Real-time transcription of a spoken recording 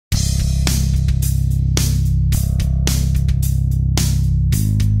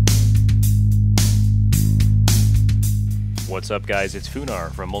What's up, guys? It's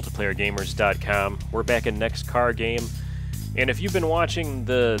Funar from MultiplayerGamers.com. We're back in next car game, and if you've been watching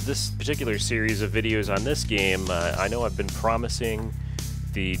this particular series of videos on this game, I know I've been promising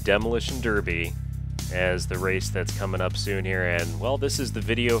the Demolition Derby as the race that's coming up soon here, and well, this is the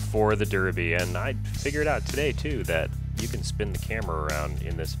video for the Derby, and I figured out today too that you can spin the camera around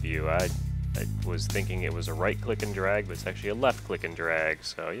in this view. I was thinking it was a right click and drag, but it's actually a left click and drag,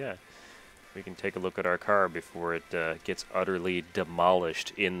 so yeah. We can take a look at our car before it gets utterly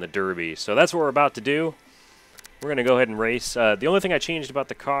demolished in the Derby. So that's what we're about to do. We're going to go ahead and race. The only thing I changed about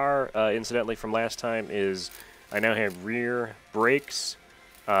the car, incidentally, from last time is I now have rear brakes,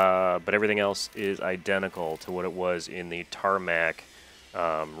 but everything else is identical to what it was in the tarmac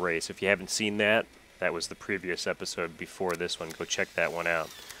race. If you haven't seen that, that was the previous episode before this one. Go check that one out.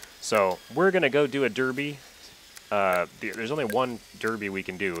 So we're going to go do a Derby. There's only one Derby we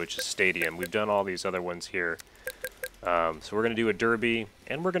can do, which is Stadium. We've done all these other ones here. So we're going to do a Derby,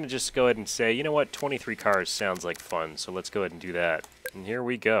 and we're going to just go ahead and say, you know what, 23 cars sounds like fun, so let's go ahead and do that. And here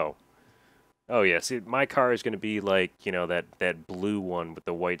we go. Oh, yeah, see, my car is going to be like, you know, that blue one with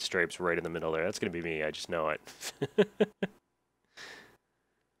the white stripes right in the middle there. That's going to be me, I just know it.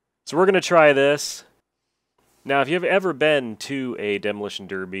 So we're going to try this. Now, if you've ever been to a Demolition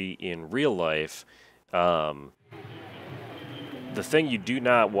Derby in real life, the thing you do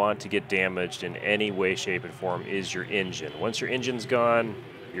not want to get damaged in any way, shape, and form is your engine. Once your engine's gone,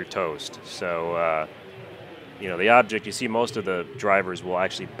 you're toast. So, you know, the object, you see most of the drivers will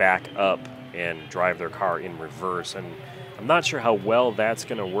actually back up and drive their car in reverse. And I'm not sure how well that's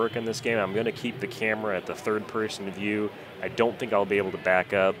going to work in this game. I'm going to keep the camera at the third-person view. I don't think I'll be able to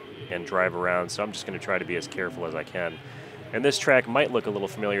back up and drive around, so I'm just going to try to be as careful as I can. And this track might look a little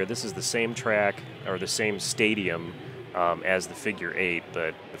familiar. This is the same track, or the same stadium, as the figure 8,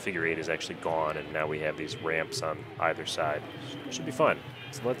 but the figure 8 is actually gone, and now we have these ramps on either side. Should be fun.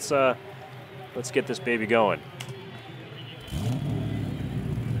 So let's get this baby going.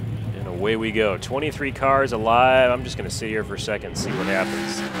 And away we go. 23 cars alive. I'm just gonna sit here for a second and see what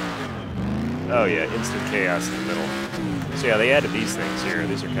happens. Oh yeah, instant chaos in the middle. So yeah, they added these things here.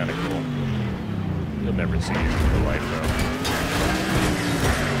 These are kind of cool. You'll never see it in real life though.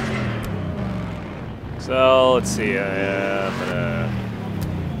 So, let's see, yeah,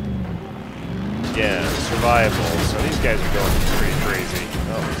 survival. So these guys are going pretty crazy.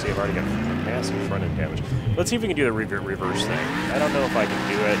 Oh, see, I've already got massive front-end damage. Let's see if we can do the reverse thing. I don't know if I can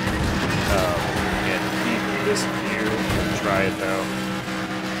do it and keep this view and try it, though.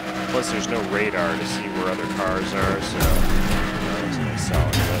 Plus, there's no radar to see where other cars are, so that's a nice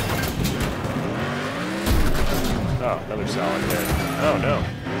solid hit. Oh, another solid hit. Oh, no.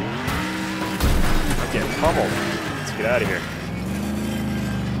 Getting pummeled. Let's get out of here.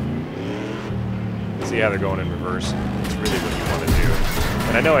 See how they're going in reverse. It's really what you want to do.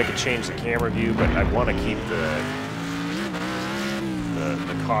 And I know I could change the camera view, but I want to keep the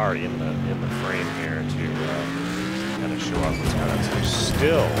car in the frame here to kind of show off what's going on. So there's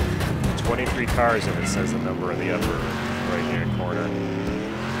still 23 cars, and it says the number in the upper right-hand corner.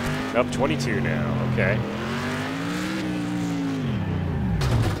 Up 22 now. Okay.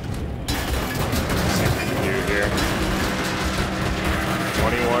 Here. 21-20,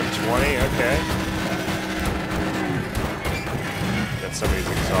 okay. Got somebody's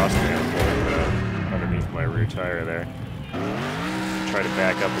exhaust manifold underneath my rear tire there. Try to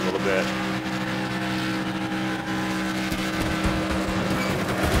back up a little bit.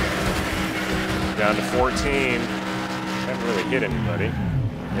 Down to 14. Haven't really hit anybody.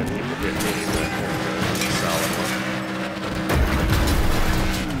 Had people hit me, but there we go. That's a solid one.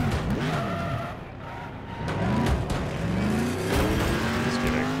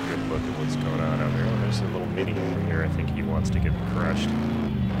 What's going on out there? Oh, there's a little mini over here. I think he wants to get crushed.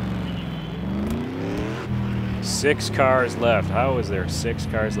 6 cars left. How is there 6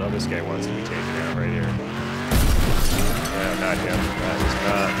 cars left? This guy wants to be taken out right here. Yeah, not him. That was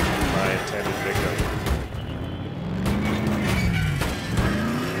not my intended victim.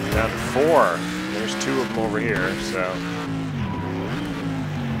 Down to 4. There's 2 of them over here, so.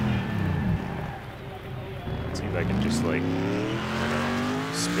 Let's see if I can just, like,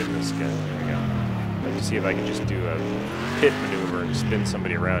 spin this guy. There we go. I'd like to see if I can just do a pit maneuver and spin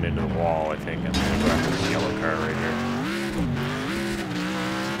somebody around into the wall, I think. I'm going to go after this yellow car right here.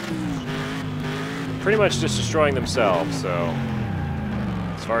 Pretty much just destroying themselves, so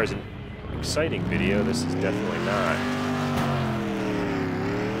as far as an exciting video, this is definitely not.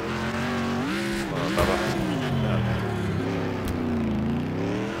 Come on, Bubba.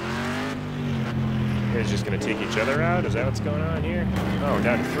 You guys just going to take each other out? Is that what's going on here? Oh, we're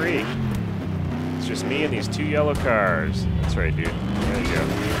down to 3. It's just me and these 2 yellow cars. That's right, dude. There you go.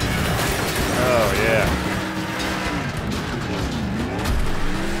 Oh, yeah.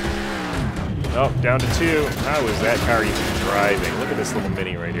 Oh, down to 2. How is that car even driving? Look at this little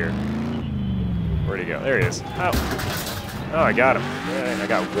mini right here. Where'd he go? There he is. Oh, I got him. I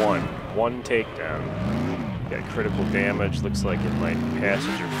got 1. 1 takedown. Got critical damage. Looks like in my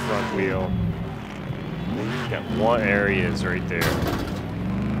passenger front wheel. Got 1 area is right there.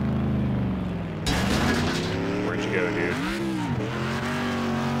 Where'd you go, dude?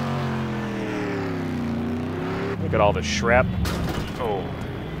 Look at all the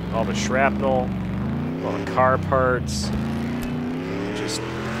all the shrapnel, all the car parts. Just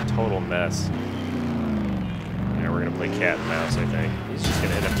total mess. Yeah, we're gonna play cat and mouse, I think. He's just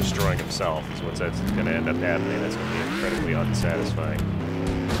gonna end up destroying himself, is what's gonna end up happening. That's gonna be incredibly unsatisfying.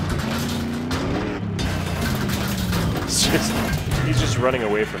 He's just running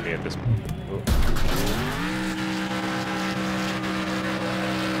away from me at this point.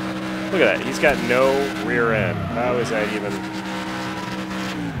 Look at that, he's got no rear end. How is that even?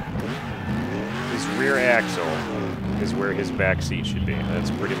 His rear axle is where his back seat should be.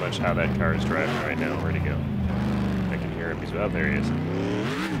 That's pretty much how that car is driving right now. Where'd he go? I can hear him. He's up there. He is.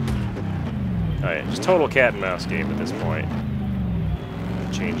 Oh yeah, just total cat and mouse game at this point.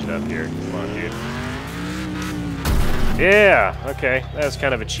 Change it up here. Come on, dude. Yeah. Okay, that was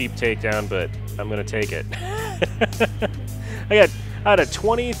kind of a cheap takedown, but I'm gonna take it. I got out of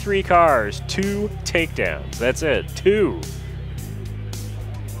 23 cars, 2 takedowns. That's it. 2.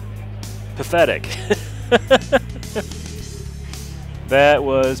 Pathetic. That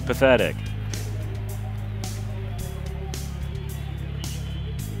was pathetic.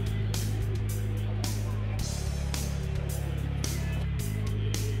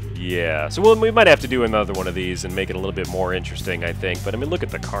 Yeah, so we might have to do another one of these and make it a little bit more interesting, I think. But I mean, look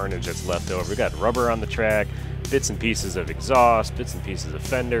at the carnage that's left over. We got rubber on the track, bits and pieces of exhaust, bits and pieces of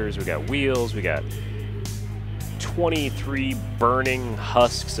fenders. We got wheels. We got 23 burning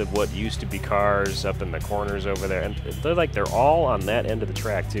husks of what used to be cars up in the corners over there, and they're all on that end of the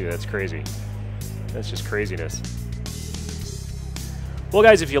track too. That's crazy. That's just craziness. Well,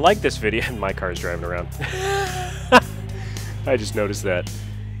 guys, if you like this video, my car's driving around. I just noticed that.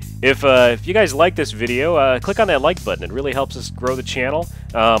 If you guys like this video, click on that like button. It really helps us grow the channel.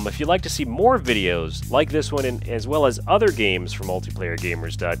 If you'd like to see more videos like this one, and as well as other games from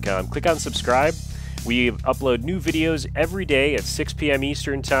MultiplayerGamers.com, click on subscribe. We upload new videos every day at 6 p.m.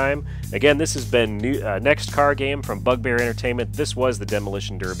 Eastern Time. Again, this has been Next Car Game from Bugbear Entertainment. This was the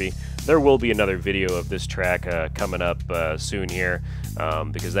Demolition Derby. There will be another video of this track coming up soon here,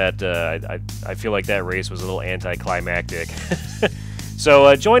 because that I feel like that race was a little anticlimactic.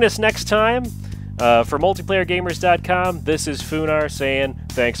 So join us next time. For MultiplayerGamers.com, this is Funar saying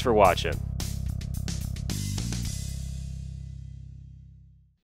thanks for watching.